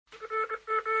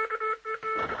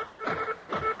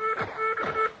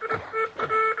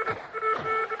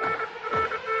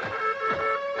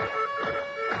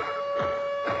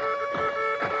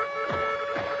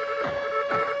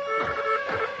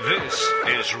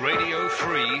is Radio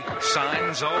Free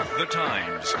Signs of the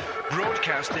Times,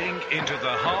 broadcasting into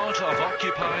the heart of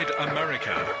occupied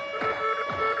America.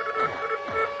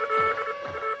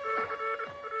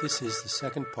 This is the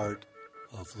second part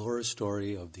of Laura's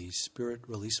story of the spirit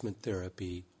releasement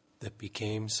therapy that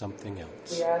became something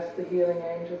else. We ask the healing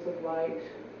angels of light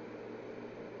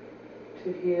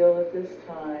to heal at this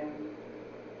time.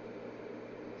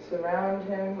 Surround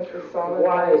him with the solid...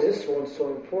 Why is this one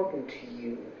so important to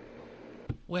you?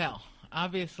 Well,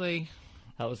 obviously...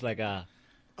 That was like a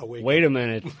Awaken. wait a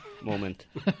minute moment.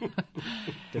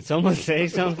 Did someone say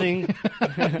something?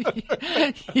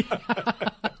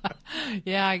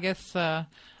 Yeah, I guess the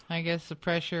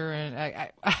pressure and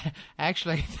I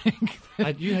actually think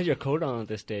You had your coat on at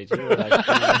this stage. You were like,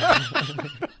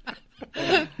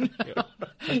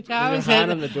 I was hand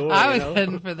on the door. I was you know?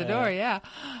 heading for the door. Yeah,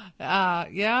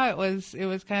 it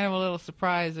was kind of a little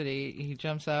surprise that he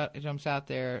jumps out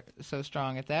there so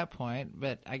strong at that point.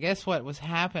 But I guess what was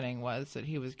happening was that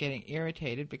he was getting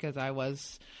irritated because I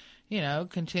was,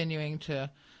 continuing to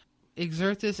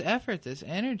exert this effort, this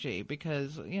energy,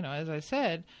 because, as I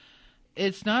said,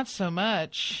 it's not so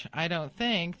much, I don't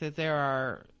think, that there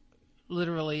are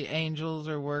literally angels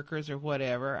or workers or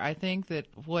whatever. I think that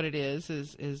what it is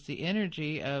the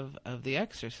energy of the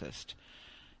exorcist.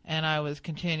 And I was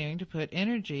continuing to put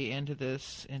energy into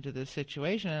this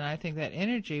situation, and I think that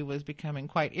energy was becoming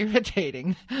quite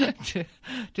irritating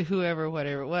to whoever,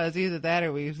 whatever it was. Either that,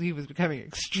 or he was becoming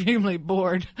extremely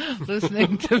bored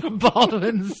listening to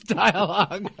Baldwin's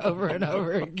dialogue over and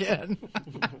over again.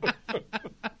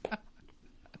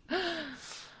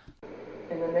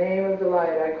 In the name of the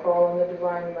light, I call on the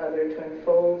Divine Mother to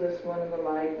enfold this one in the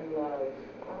light and love.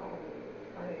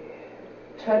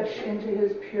 Touch into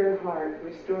his pure heart,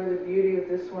 restore the beauty of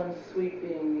this one's sweet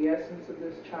being, the essence of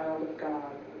this child of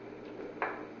God.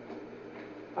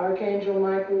 Archangel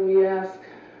Michael, we ask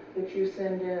that you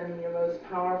send in your most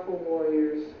powerful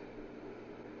warriors.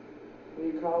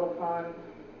 We call upon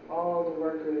all the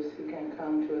workers who can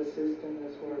come to assist in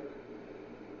this work,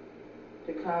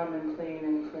 to come and clean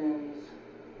and cleanse.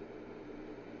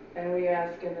 And we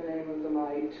ask in the name of the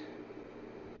light.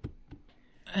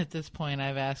 At this point,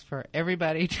 I've asked for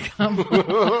everybody to come.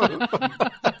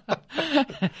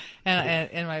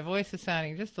 and my voice is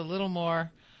sounding just a little more,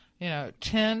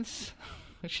 tense.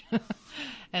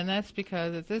 And that's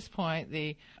because at this point,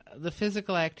 the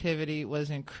physical activity was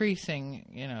increasing,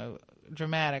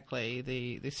 dramatically.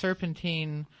 The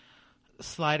serpentine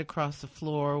slide across the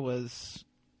floor was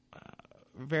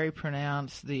very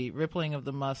pronounced. The rippling of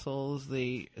the muscles,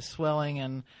 the swelling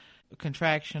and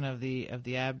contraction of the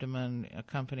abdomen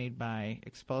accompanied by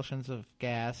expulsions of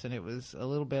gas, and it was a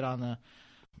little bit on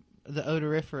the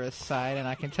odoriferous side, and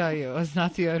I can tell you it was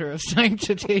not the odor of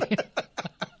sanctity.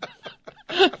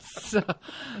 So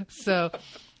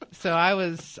I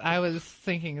was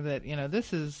thinking that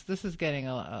this is getting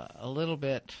a little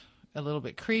bit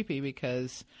creepy,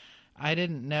 because I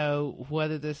didn't know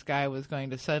whether this guy was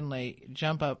going to suddenly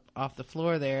jump up off the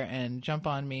floor there and jump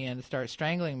on me and start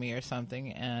strangling me or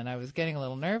something. And I was getting a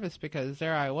little nervous because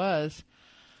there I was,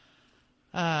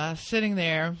 sitting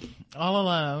there all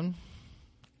alone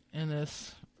in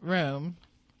this room,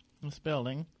 this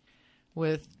building,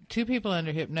 with two people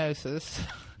under hypnosis.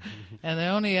 And the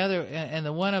only other, and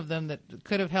the one of them that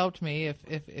could have helped me if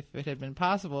it had been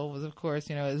possible was, of course,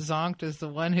 as zonked as the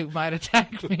one who might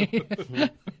attack me.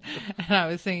 And I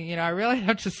was thinking, I really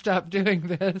have to stop doing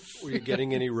this. Were you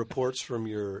getting any reports from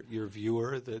your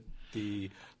viewer that the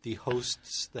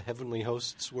hosts, the heavenly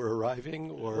hosts, were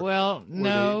arriving, or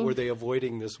no, were they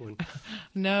avoiding this one?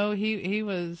 No, he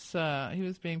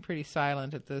was being pretty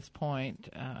silent at this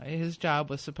point. His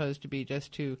job was supposed to be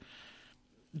just to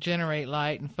generate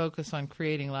light and focus on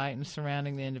creating light and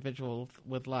surrounding the individual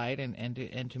with light,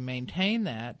 and to maintain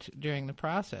that during the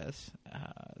process.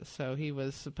 So he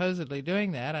was supposedly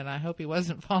doing that, and I hope he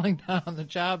wasn't falling down on the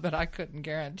job, but I couldn't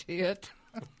guarantee it.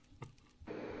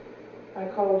 I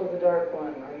call to the Dark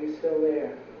One. Are you still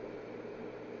there?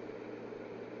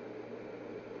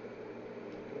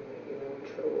 No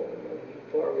trouble. You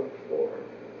bargained for.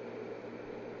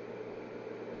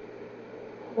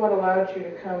 What allowed you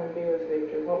to come and be with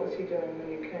Victor? What was he doing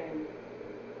when you came?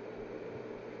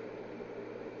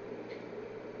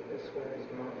 This one is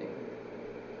mine.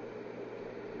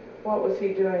 What was he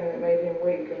doing that made him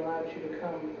weak and allowed you to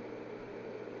come?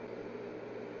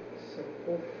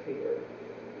 Simple fear.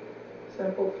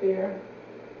 Simple fear?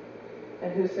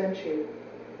 And who sent you?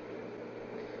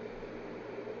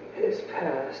 His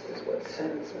past is what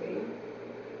sends me.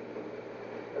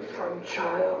 From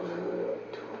childhood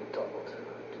to adulthood.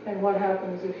 And what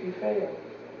happens if you fail?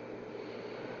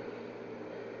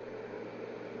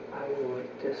 would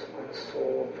this one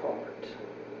soul apart?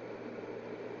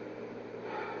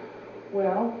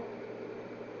 Well,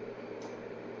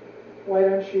 why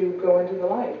don't you go into the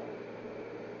light?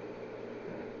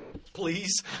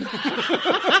 Please.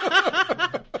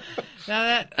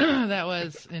 Now that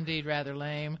was indeed rather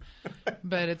lame,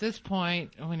 but at this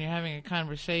point, when you're having a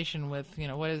conversation with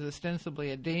what is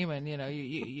ostensibly a demon,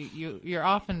 you're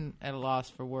often at a loss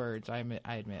for words. I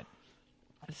admit.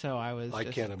 So I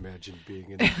can't imagine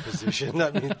being in that position.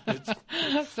 I mean,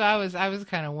 so I was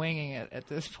kind of winging it at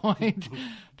this point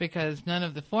because none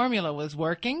of the formula was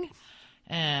working.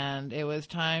 And it was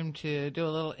time to do a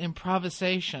little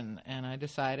improvisation, and I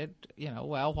decided,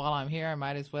 while I'm here, I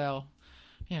might as well,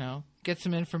 get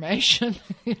some information.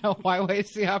 Why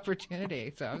waste the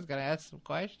opportunity? So I was going to ask some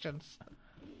questions.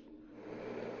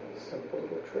 Simple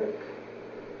little trick.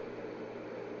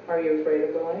 Are you afraid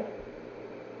of the light?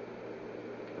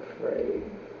 Afraid.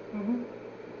 Mm-hmm.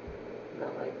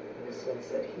 Not like in the sense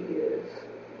that he is.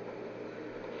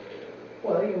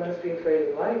 Well, you must be afraid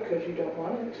of the light because you don't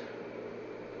want it.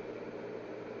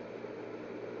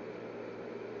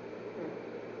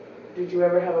 Did you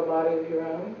ever have a body of your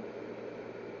own?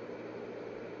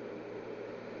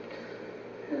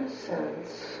 In a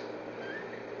sense.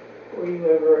 Were you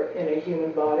ever in a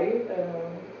human body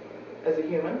as a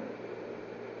human?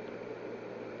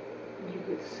 You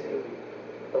could say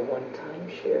a one-time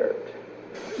shared.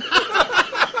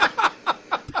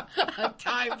 A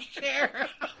timeshare.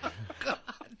 Oh, God.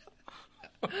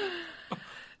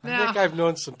 I think I've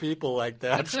known some people like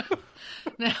that.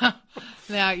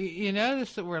 Now you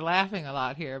notice that we're laughing a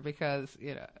lot here because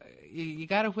you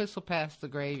got to whistle past the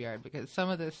graveyard because some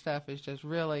of this stuff is just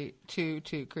really too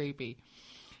creepy.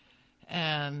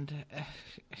 And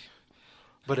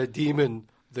but a demon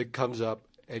that comes up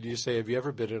and you say, "Have you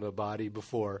ever been in a body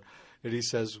before?" And he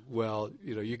says, "Well,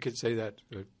 you could say that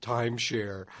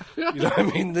timeshare." I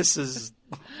mean, this is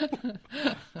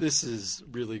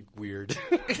really weird.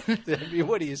 I mean,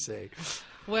 what do you say?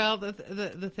 Well,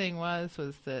 the thing was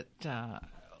that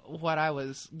what I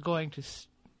was going to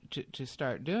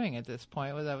start doing at this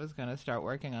point was I was going to start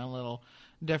working on a little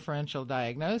differential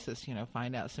diagnosis.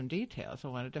 Find out some details. I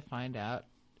wanted to find out,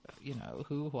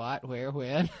 who, what, where,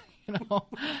 when.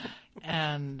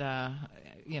 And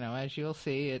as you'll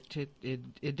see, it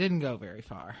didn't go very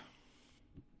far.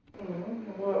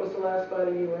 Mm-hmm. What was the last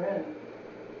body you were in?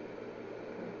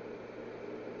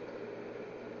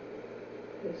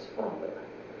 His father.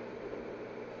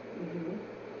 Mm-hmm.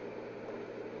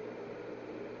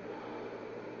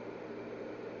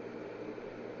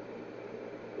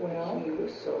 Well, He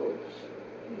was so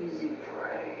easy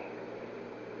prey.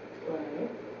 right.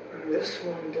 This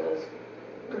one does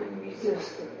bring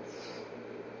resistance.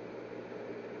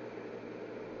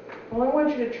 Well, I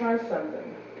want you to try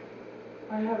something.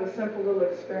 I have a simple little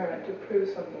experiment to prove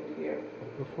something to you.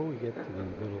 Before we get to the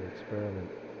little experiment,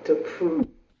 To prove.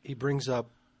 he brings up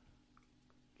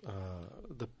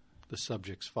the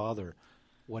subject's father.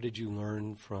 What did you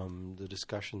learn from the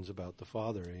discussions about the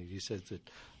father? He says that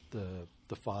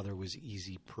the father was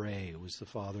easy prey. Was the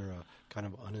father a kind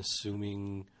of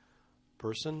unassuming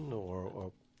person,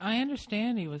 or I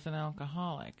understand he was an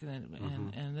alcoholic,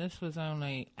 and this was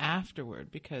only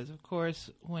afterward because, of course,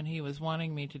 when he was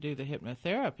wanting me to do the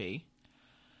hypnotherapy,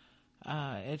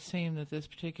 it seemed that this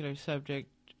particular subject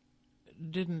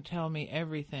didn't tell me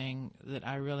everything that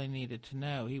I really needed to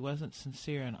know. He wasn't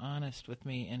sincere and honest with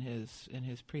me in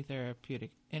his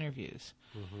pre-therapeutic interviews,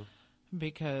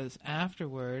 because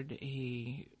afterward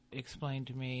he explained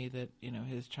to me that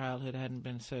his childhood hadn't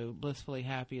been so blissfully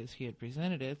happy as he had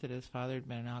presented it, that his father had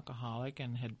been an alcoholic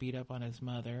and had beat up on his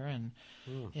mother and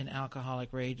in alcoholic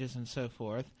rages and so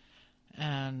forth,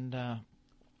 and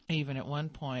even at one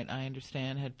point, I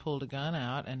understand, had pulled a gun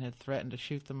out and had threatened to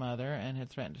shoot the mother and had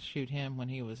threatened to shoot him when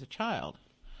he was a child.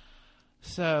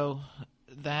 So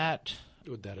that...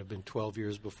 Would that have been 12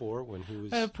 years before when he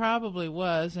was... It probably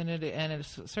was, and it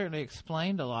certainly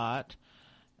explained a lot.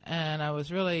 And I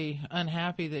was really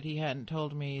unhappy that he hadn't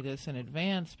told me this in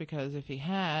advance, because if he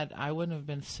had, I wouldn't have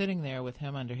been sitting there with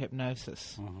him under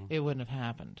hypnosis. It wouldn't have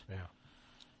happened. Yeah.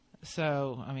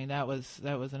 So, I mean, that was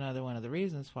another one of the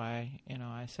reasons why,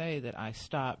 I say that I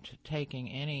stopped taking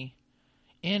any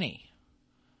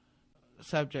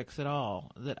subjects at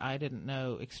all that I didn't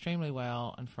know extremely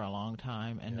well and for a long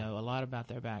time and know a lot about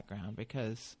their background,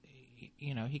 because,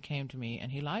 he came to me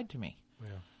and he lied to me. Yeah.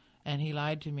 And he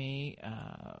lied to me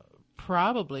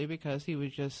probably because he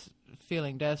was just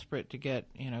feeling desperate to get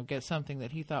something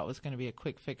that he thought was going to be a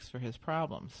quick fix for his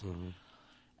problems.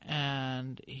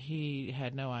 And he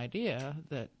had no idea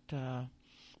that,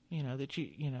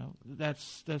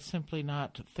 that's simply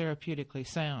not therapeutically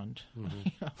sound,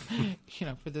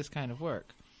 for this kind of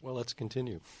work. Well, let's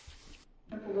continue.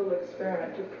 A little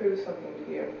experiment to prove something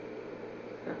to you.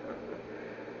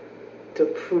 To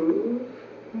prove?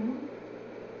 Mm-hmm.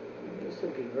 This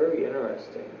would be very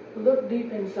interesting. Look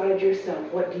deep inside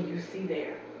yourself. What do you see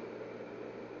there?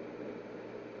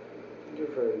 You're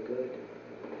very good.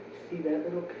 See that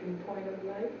little pinpoint of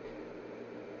light?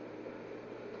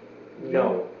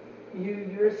 No. You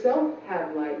yourself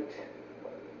have light.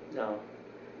 No.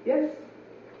 Yes.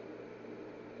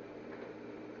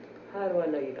 How do I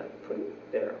know you're not putting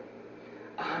it there?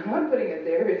 I'm not putting it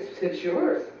there. It's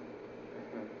yours.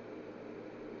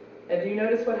 And do you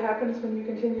notice what happens when you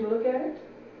continue to look at it?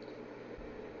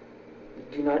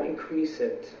 Do not increase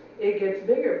it. It gets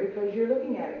bigger because you're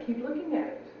looking at it. Keep looking at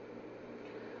it.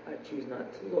 I choose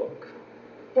not to look.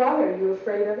 Why? Are you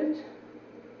afraid of it?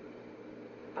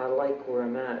 I like where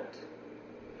I'm at.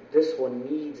 This one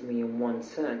needs me in one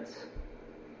sense.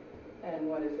 And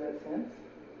what is that sense?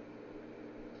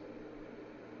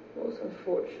 Most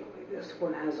unfortunately, this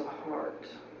one has a heart.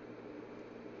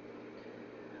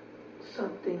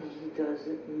 Something he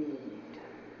doesn't need.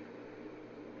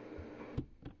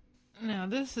 Now,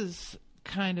 this is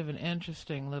kind of an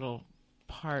interesting little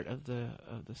part of the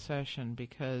session,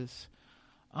 because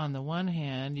on the one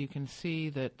hand, you can see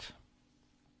that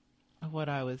what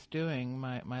I was doing,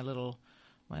 my little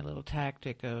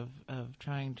tactic of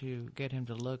trying to get him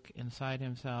to look inside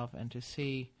himself and to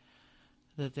see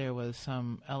that there was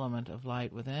some element of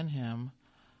light within him,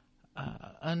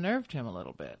 unnerved him a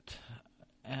little bit.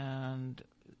 And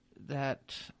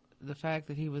that the fact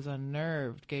that he was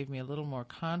unnerved gave me a little more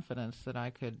confidence that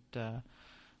I could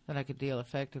deal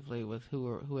effectively with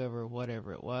whoever,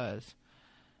 whatever it was.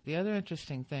 The other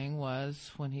interesting thing was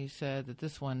when he said that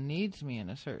this one needs me in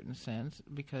a certain sense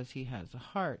because he has a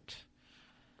heart.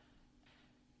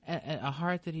 A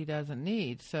heart that he doesn't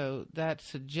need. So that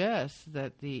suggests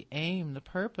that the aim, the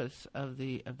purpose of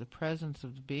the presence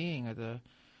of the being or the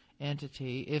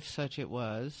entity, if such it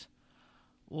was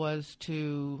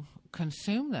to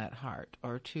consume that heart,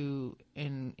 or to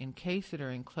encase it or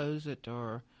enclose it,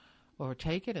 or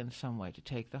take it in some way, to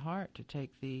take the heart, to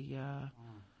take the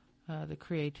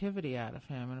creativity out of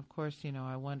him. And of course,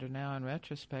 I wonder now in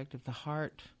retrospect if the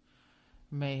heart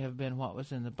may have been what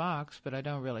was in the box, but I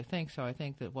don't really think so. I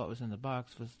think that what was in the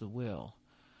box was the will.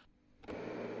 At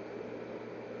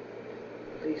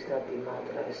least not the amount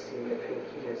that I've seen the pain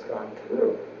he has gone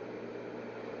through.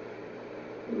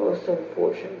 Most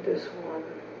unfortunate, this one.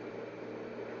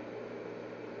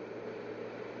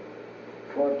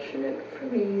 Fortunate for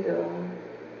me, though.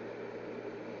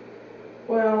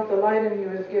 Well, the light in you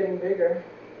is getting bigger.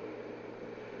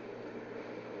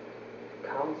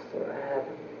 Counselor, I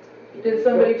haven't. Did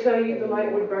somebody tell you the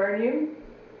light would burn you?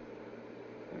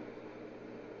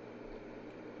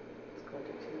 It's going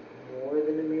to take more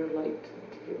than a mere light to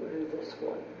get rid of this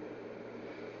one.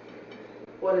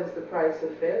 What is the price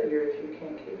of failure if you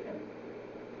can't keep him?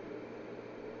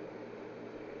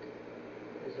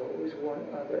 There's always one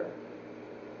other.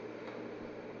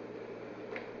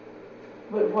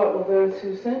 But what will those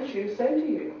who sent you say to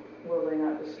you? Will they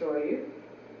not destroy you?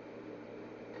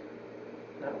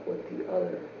 Not with the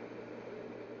other.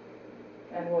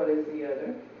 And what is the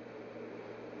other?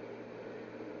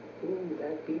 Ooh,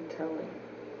 that'd be telling.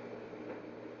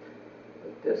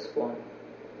 But this one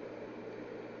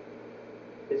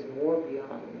is more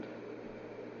beyond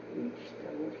reach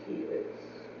than what he is.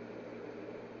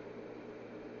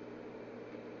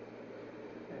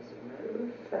 As a matter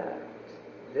of fact,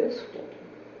 this one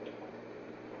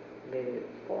made it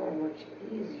far much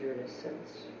easier in a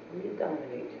sense for me to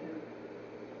dominate him.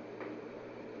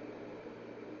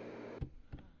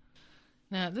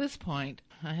 Now at this point,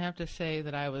 I have to say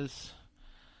that I was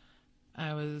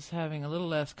having a little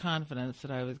less confidence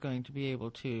that I was going to be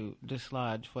able to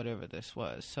dislodge whatever this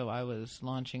was. So I was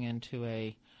launching into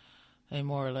a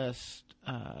more or less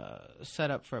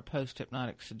setup for a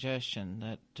post-hypnotic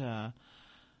suggestion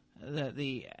that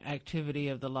the activity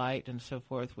of the light and so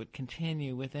forth would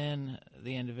continue within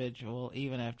the individual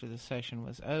even after the session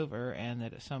was over, and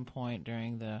that at some point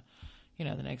during the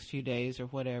next few days or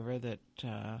whatever, that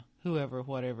whoever,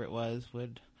 whatever it was,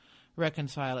 would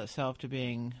reconcile itself to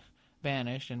being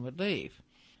banished and would leave.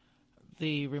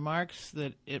 The remarks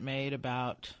that it made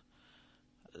about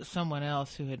someone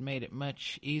else who had made it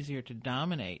much easier to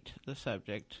dominate the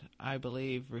subject, I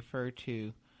believe, referred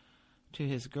to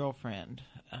his girlfriend,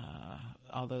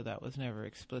 although that was never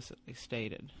explicitly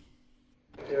stated.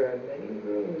 There are many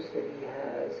rooms that he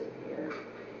has in here.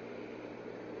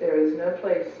 There is no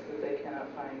place that they cannot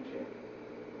find you.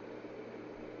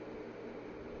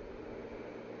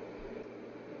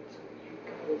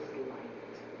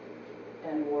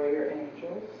 and warrior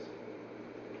angels.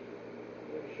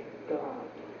 Where's your God?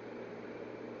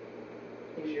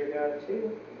 He's your God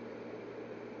too.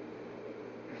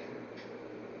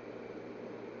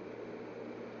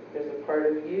 There's a part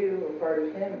of you, a part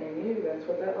of him in you. That's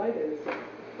what that light is.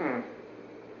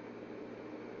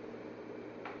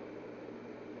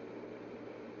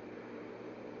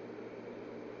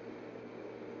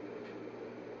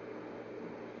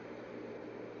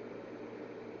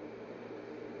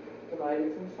 The light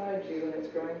is inside you and it's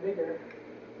growing bigger.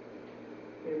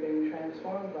 You're being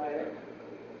transformed by it.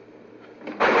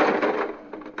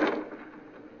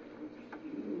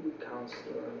 You,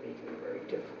 counselor, are making it very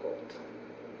difficult.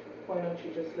 Why don't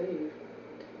you just leave?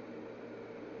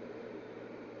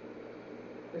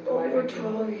 Is the light Over making-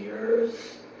 12 years.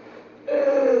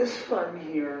 It's fun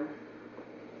here.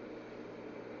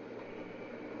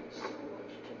 So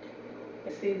much to do. I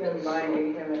see them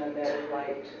binding him in a net of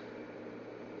light.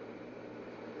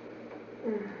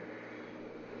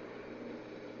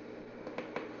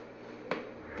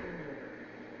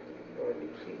 Lord, you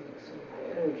pleading some of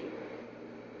my energy.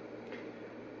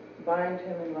 Bind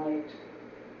him in light.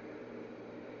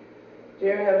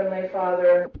 Dear Heavenly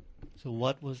Father, So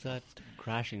what was that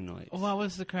crashing noise? What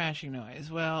was the crashing noise?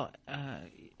 Well,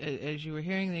 as you were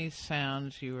hearing these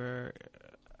sounds, he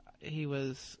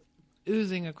was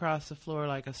oozing across the floor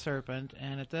like a serpent,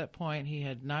 and at that point he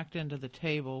had knocked into the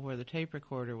table where the tape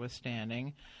recorder was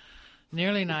standing,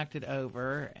 nearly knocked it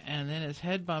over, and then his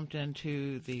head bumped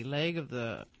into the leg of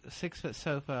the 6-foot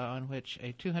sofa on which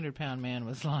a 200-pound man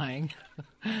was lying,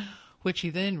 which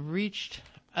he then reached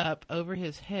up over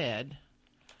his head,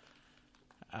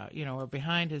 or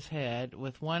behind his head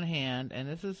with one hand, and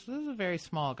this is a very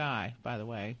small guy, by the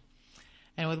way,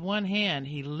 and with one hand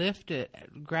he lifted,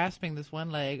 grasping this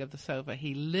one leg of the sofa,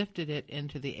 he lifted it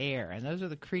into the air, and those are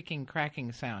the creaking,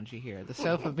 cracking sounds you hear, the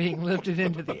sofa being lifted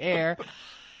into the air,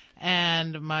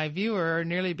 and my viewer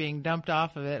nearly being dumped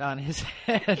off of it on his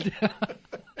head.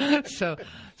 So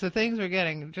things were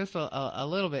getting just a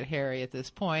little bit hairy at this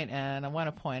point, and I want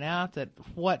to point out that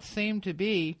what seemed to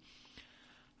be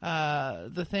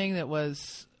the thing that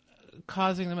was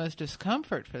causing the most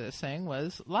discomfort for this thing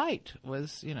was light,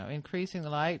 increasing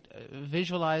the light,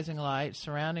 visualizing light,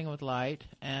 surrounding with light,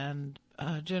 and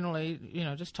generally,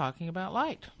 just talking about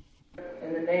light.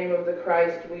 in the name of the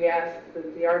Christ, we ask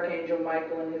that the Archangel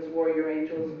Michael and his warrior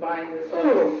angels bind this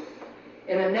devil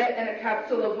in a net and a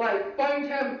capsule of light. Bind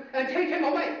him and take him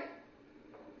away.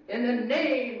 In the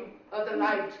name of the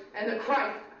light and the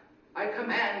Christ, I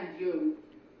command you.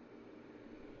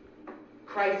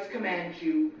 Christ commands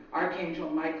you. Archangel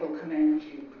Michael commands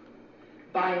you.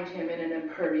 Bind him in an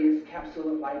impervious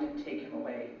capsule of light and take him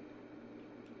away.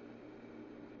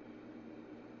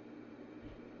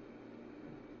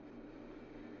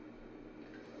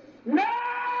 No!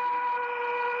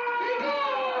 Be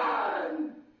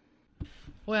gone!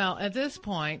 Well, at this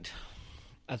point,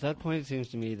 At that point, it seems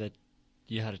to me that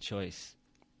you had a choice.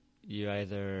 You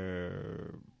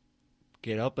either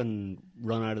get up and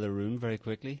run out of the room very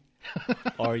quickly,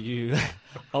 or you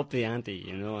up the ante,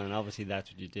 and obviously that's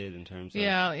what you did in terms of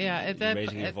at that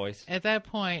raising your voice. At that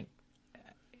point,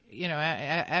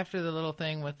 after the little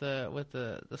thing with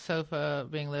the sofa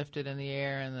being lifted in the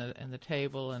air and the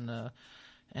table and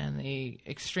the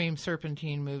extreme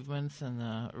serpentine movements and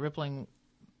the rippling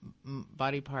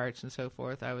body parts and so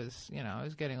forth, I was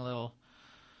getting a little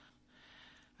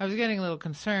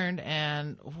concerned,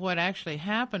 and what actually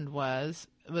happened was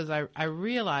I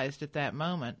realized at that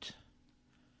moment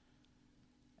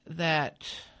that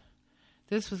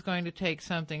this was going to take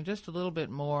something just a little bit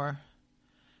more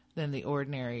than the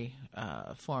ordinary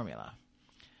formula,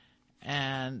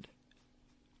 and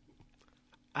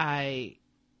I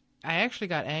actually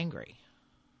got angry.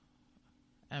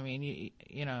 I mean,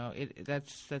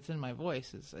 that's in my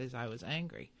voice is I was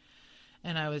angry.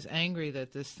 And I was angry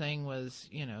that this thing was,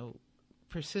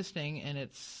 persisting in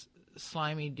its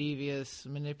slimy, devious,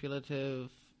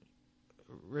 manipulative,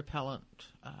 repellent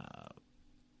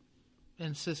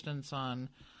insistence on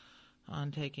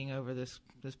taking over this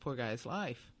poor guy's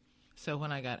life. So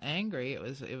when I got angry, it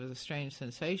was a strange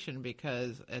sensation,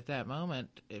 because at that moment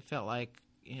it felt like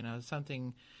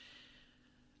something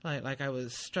like I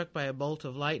was struck by a bolt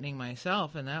of lightning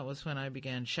myself, and that was when I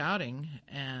began shouting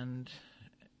and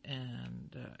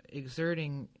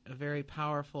exerting a very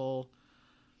powerful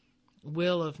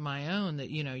will of my own that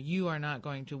you are not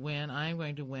going to win, I'm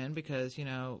going to win, because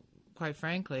quite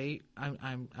frankly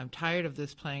I'm tired of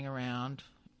this playing around.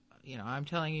 I'm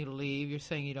telling you to leave, you're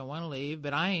saying you don't want to leave,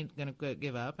 but I ain't going to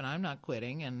give up, and I'm not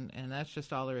quitting, and that's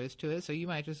just all there is to it. So you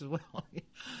might just as well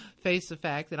face the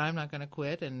fact that I'm not going to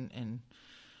quit and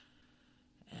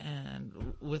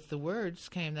And with the words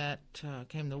came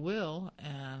the will,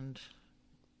 and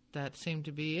that seemed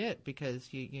to be it, because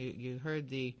you heard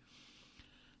the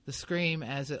scream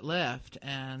as it left,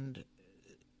 and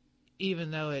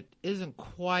even though it isn't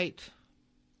quite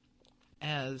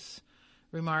as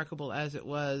remarkable as it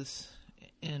was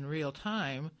in real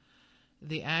time,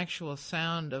 the actual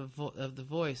sound of the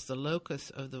voice, the locus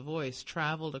of the voice,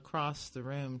 traveled across the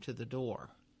room to the door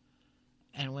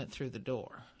and went through the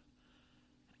door.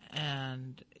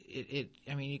 And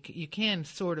you can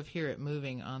sort of hear it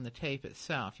moving on the tape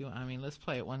itself. Let's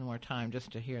play it one more time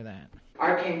just to hear that.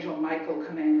 Archangel Michael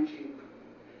commands you.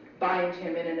 Bind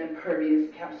him in an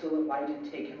impervious capsule of light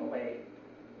and take him away.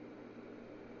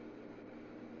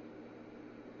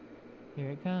 Here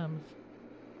it comes.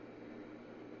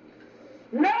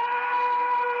 No!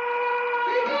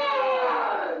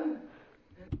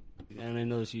 And I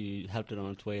noticed you helped it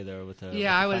on its way there with a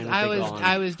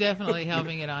I was definitely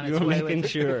helping it on its way. You were making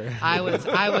sure. I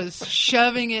was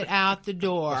shoving it out the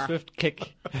door. A swift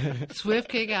kick. Swift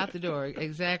kick out the door.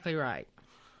 Exactly right.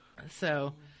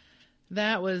 So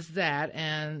that was that.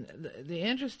 And the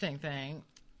interesting thing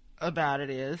about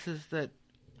it is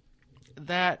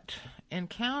that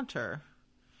encounter,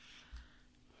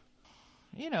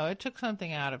 it took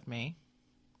something out of me,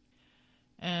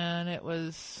 and it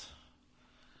was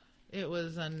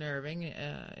unnerving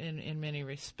in many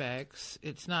respects.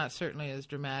 It's not certainly as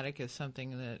dramatic as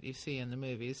something that you see in the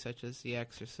movies, such as The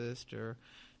Exorcist or,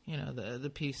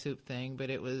 the pea soup thing. But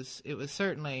it was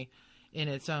certainly, in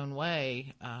its own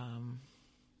way,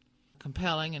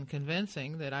 compelling and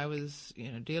convincing that I was,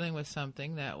 dealing with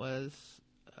something that was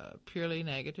purely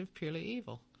negative, purely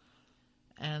evil,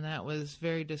 and that was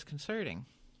very disconcerting.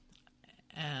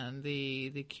 And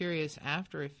the curious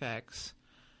after effects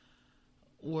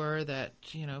were that,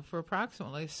 for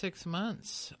approximately 6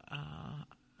 months,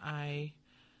 I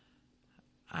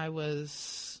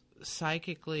was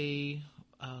psychically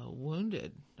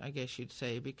wounded, I guess you'd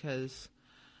say, because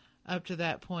up to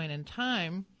that point in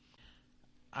time,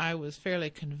 I was fairly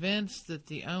convinced that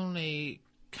the only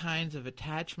kinds of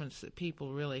attachments that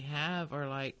people really have are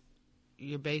like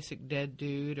your basic dead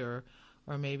dude, or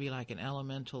maybe like an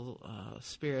elemental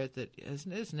spirit that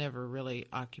has never really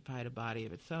occupied a body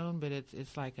of its own, but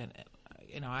it's like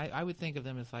I would think of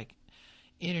them as like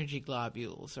energy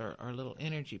globules or little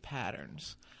energy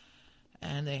patterns,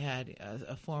 and they had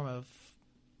a form of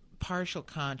partial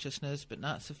consciousness, but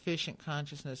not sufficient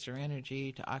consciousness or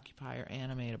energy to occupy or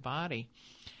animate a body.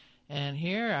 And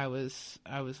here I was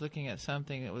looking at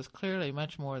something that was clearly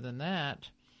much more than that,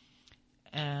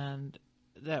 and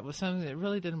that was something that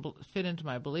really didn't fit into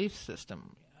my belief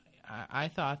system. I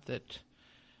thought that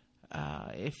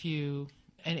if you,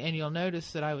 and you'll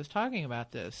notice that I was talking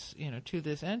about this, to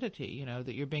this entity,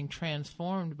 that you're being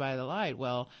transformed by the light.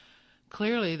 Well,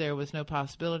 clearly there was no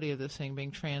possibility of this thing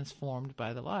being transformed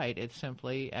by the light. It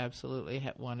simply absolutely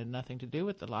wanted nothing to do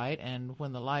with the light, and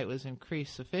when the light was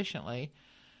increased sufficiently,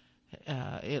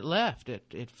 it left.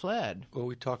 It fled. Well,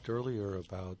 we talked earlier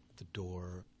about the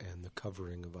door and the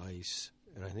covering of ice.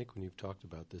 And I think when you've talked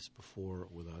about this before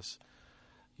with us,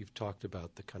 you've talked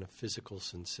about the kind of physical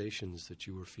sensations that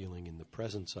you were feeling in the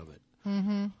presence of it.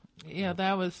 Mm-hmm. Yeah,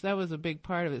 that was a big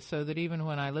part of it, so that even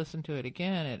when I listen to it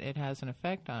again, it has an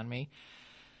effect on me.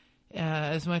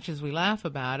 As much as we laugh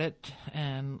about it,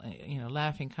 and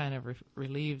laughing kind of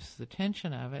relieves the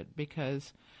tension of it,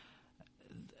 because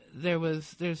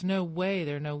there's no way,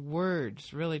 there are no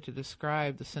words really to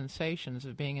describe the sensations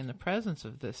of being in the presence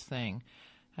of this thing.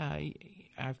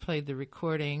 I've played the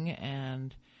recording,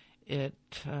 and it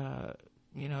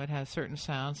it has certain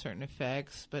sounds, certain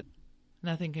effects, but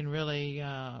nothing can really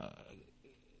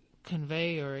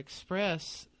convey or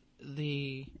express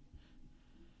the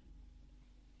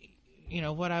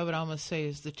what I would almost say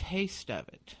is the taste of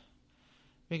it,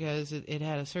 because it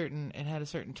had a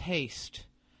certain taste,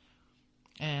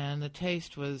 and the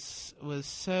taste was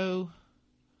so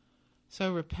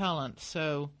repellent,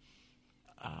 so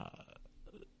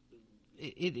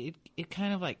it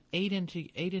kind of like ate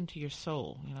into your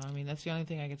soul. That's the only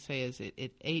thing I can say is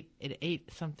it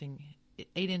ate something. It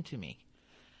ate into me.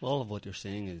 All of what you're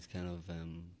saying is kind of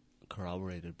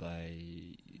corroborated by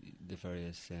the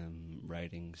various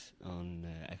writings on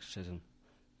exorcism.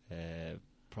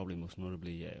 Probably most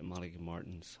notably Mulligan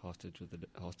Martin's Hostage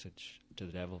to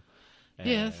the Devil.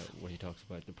 Yes. Where he talks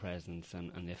about the presence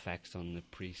and the effects on the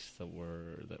priests that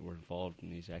were involved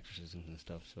in these exorcisms and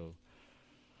stuff. So.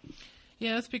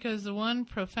 Yes, because the one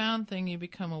profound thing you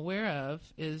become aware of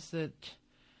is that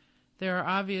there are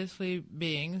obviously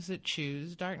beings that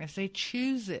choose darkness. They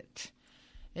choose it.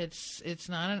 It's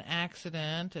not an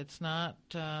accident. It's not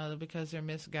because they're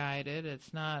misguided.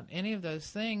 It's not any of those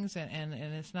things, and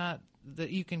it's not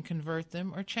that you can convert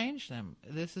them or change them.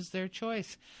 This is their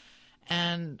choice.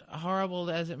 And horrible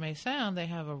as it may sound, they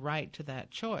have a right to that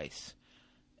choice.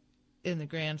 In the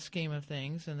grand scheme of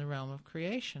things, in the realm of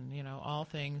creation, all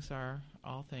things are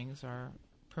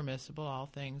permissible. All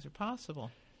things are possible.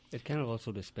 It kind of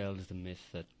also dispels the myth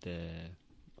that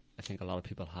I think a lot of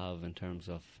people have in terms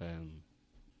of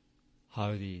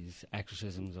how these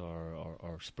exorcisms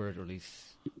or spirit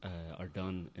release are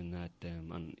done. In that,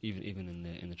 and even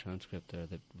in the transcript there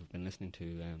that we've been listening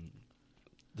to,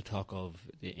 the talk of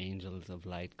the angels of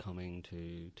light coming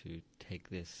to take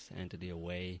this entity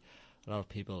away. A lot of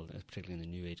people, particularly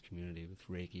in the New Age community with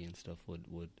Reiki and stuff,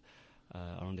 would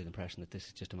are under the impression that this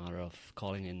is just a matter of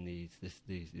calling in these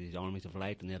armies of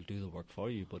light and they'll do the work for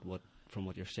you. But from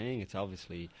what you're saying, it's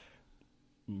obviously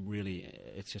really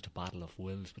it's just a battle of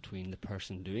wills between the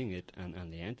person doing it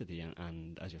and the entity.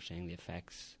 And as you're saying,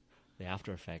 the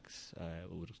after effects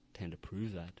would tend to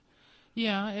prove that.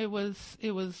 Yeah, it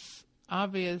was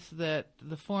obvious that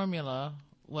the formula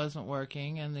wasn't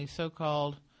working, and the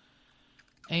so-called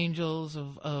angels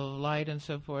of light and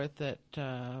so forth that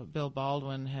Bill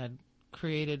Baldwin had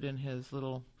created in his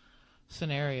little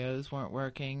scenarios weren't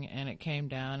working, and it came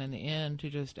down in the end to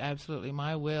just absolutely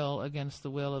my will against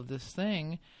the will of this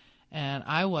thing, and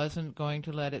I wasn't going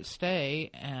to let it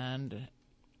stay, and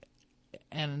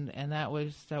that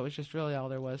was just really all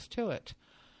there was to it.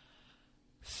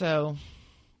 So,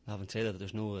 having said that,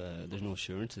 there's no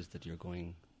assurances that you're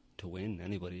going to win.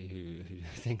 Anybody who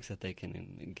thinks that they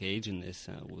can engage in this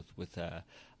with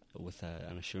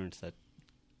an assurance that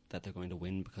they're going to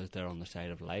win because they're on the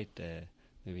side of light,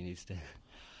 maybe needs to think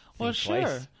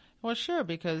twice. Well, sure,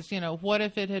 because what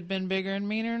if it had been bigger and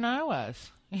meaner than I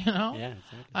was? Yeah,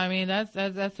 exactly. I mean,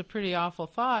 that's a pretty awful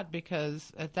thought,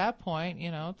 because at that point,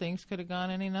 things could have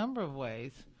gone any number of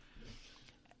ways,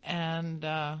 and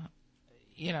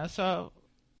so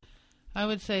I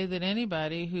would say that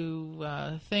anybody who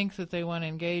thinks that they want to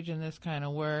engage in this kind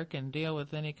of work and deal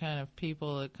with any kind of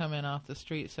people that come in off the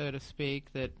street, so to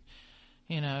speak, that,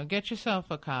 get yourself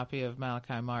a copy of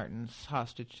Malachi Martin's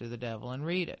Hostage to the Devil and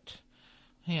read it.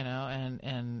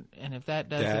 And if that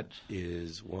doesn't... That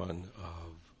is one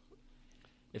of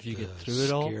if you the get through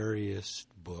it all, scariest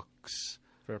books.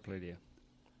 fair play to you.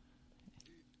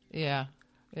 Yeah.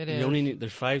 It is. You only need,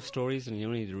 there's 5 stories, and you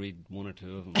only need to read 1 or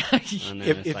 2 of them. And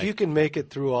If you can make it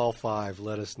through all 5,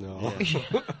 let us know.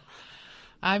 Yeah.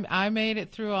 I made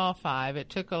it through all 5. It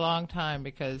took a long time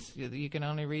because you can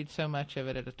only read so much of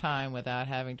it at a time without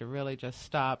having to really just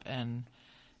stop and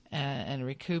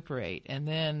recuperate. And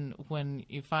then when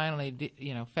you finally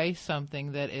face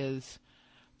something that is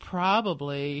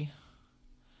probably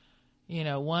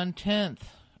 1/10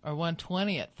 or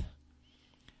 1/20th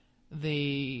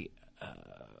the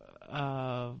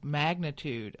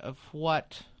magnitude of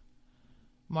what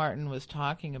Martin was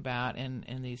talking about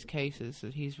in these cases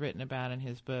that he's written about in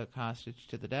his book, Hostage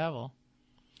to the Devil,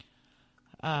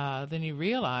 then you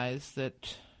realize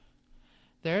that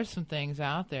there are some things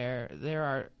out there. There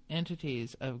are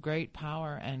entities of great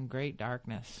power and great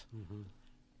darkness,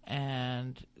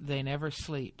 and they never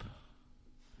sleep.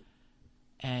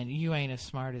 And you ain't as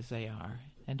smart as they are,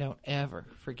 and don't ever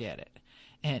forget it.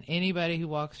 And anybody who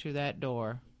walks through that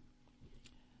door,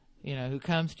 who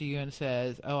comes to you and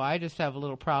says, "Oh, I just have a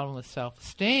little problem with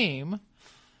self-esteem,"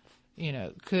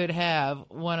 could have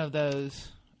one of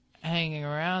those hanging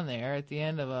around there at the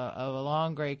end of a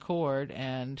long gray cord,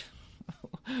 and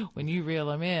when you reel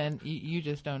them in, you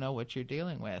just don't know what you're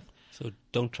dealing with. So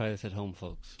don't try this at home,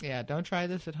 folks. Yeah, don't try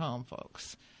this at home,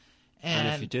 folks. And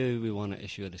if you do, we want to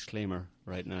issue a disclaimer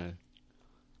right now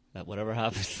that whatever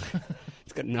happens,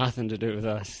 it's got nothing to do with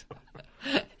us.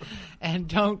 And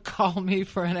don't call me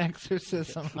for an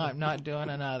exorcism. I'm not doing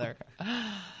another.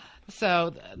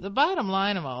 So the bottom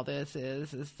line of all this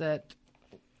is that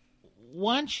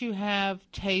once you have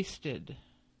tasted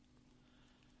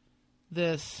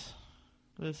this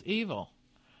evil,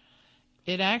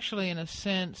 it actually, in a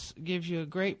sense, gives you a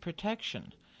great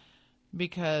protection,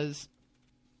 because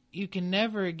you can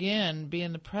never again be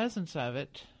in the presence of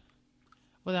it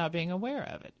without being aware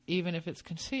of it, even if it's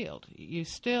concealed. You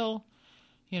still,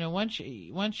 once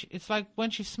it's like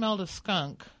once you smelled a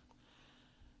skunk,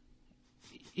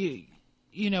 you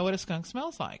know what a skunk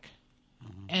smells like.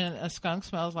 Mm-hmm. And a skunk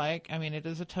smells like, it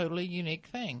is a totally unique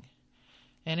thing.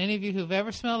 And any of you who've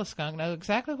ever smelled a skunk know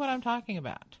exactly what I'm talking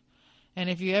about. And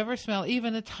if you ever smell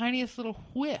even the tiniest little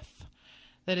whiff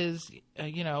that is,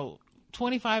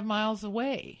 25 miles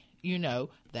away,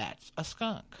 that's a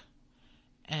skunk.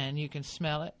 and you can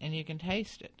smell it, and you can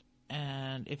taste it.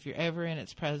 And if you're ever in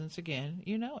its presence again,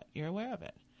 you know it. You're aware of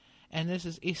it. And this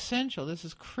is essential. This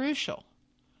is crucial.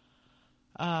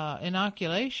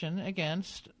 Inoculation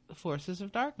against forces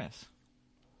of darkness.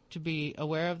 To be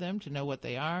aware of them, to know what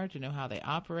they are, to know how they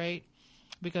operate,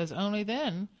 because only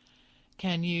then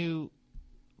can you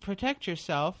protect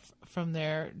yourself from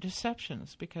their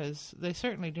deceptions, because they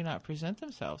certainly do not present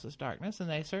themselves as darkness, and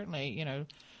they certainly,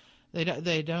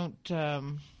 they don't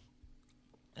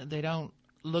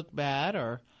look bad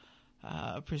or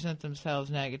present themselves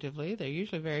negatively. They're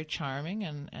usually very charming,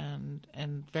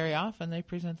 and very often they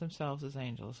present themselves as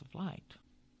angels of light.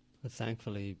 But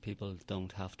thankfully, people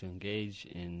don't have to engage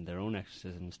in their own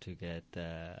exorcisms to get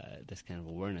this kind of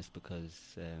awareness,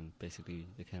 because basically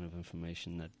the kind of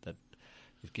information that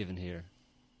we've given here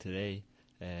today,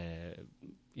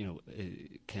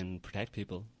 can protect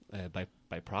people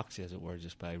by proxy, as it were,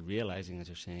 just by realizing, as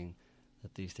you're saying,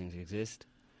 that these things exist,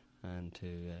 and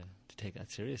to take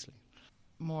that seriously.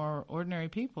 More ordinary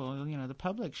people, the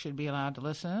public should be allowed to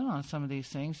listen in on some of these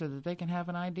things so that they can have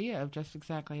an idea of just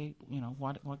exactly,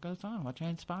 what goes on, what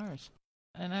transpires.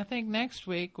 And I think next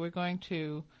week we're going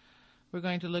to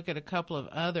look at a couple of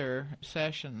other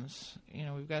sessions.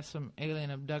 We've got some alien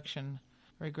abduction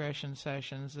regression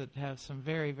sessions that have some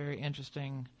very, very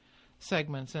interesting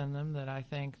segments in them that I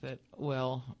think that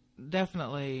will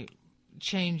definitely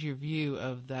change your view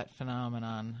of that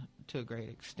phenomenon to a great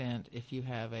extent, if you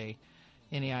have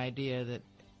any idea that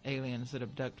aliens that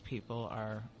abduct people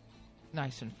are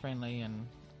nice and friendly and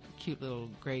cute little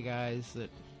gray guys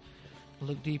that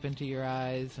look deep into your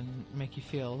eyes and make you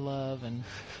feel love and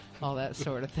all that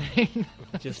sort of thing.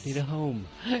 Just need a home.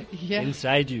 Yeah.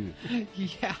 Inside you.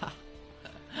 Yeah.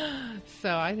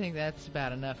 So I think that's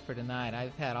about enough for tonight.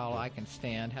 I've had all I can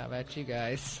stand. How about you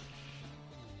guys?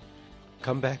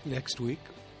 Come back next week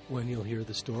when you'll hear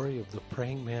the story of the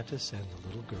praying mantis and the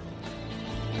little girl.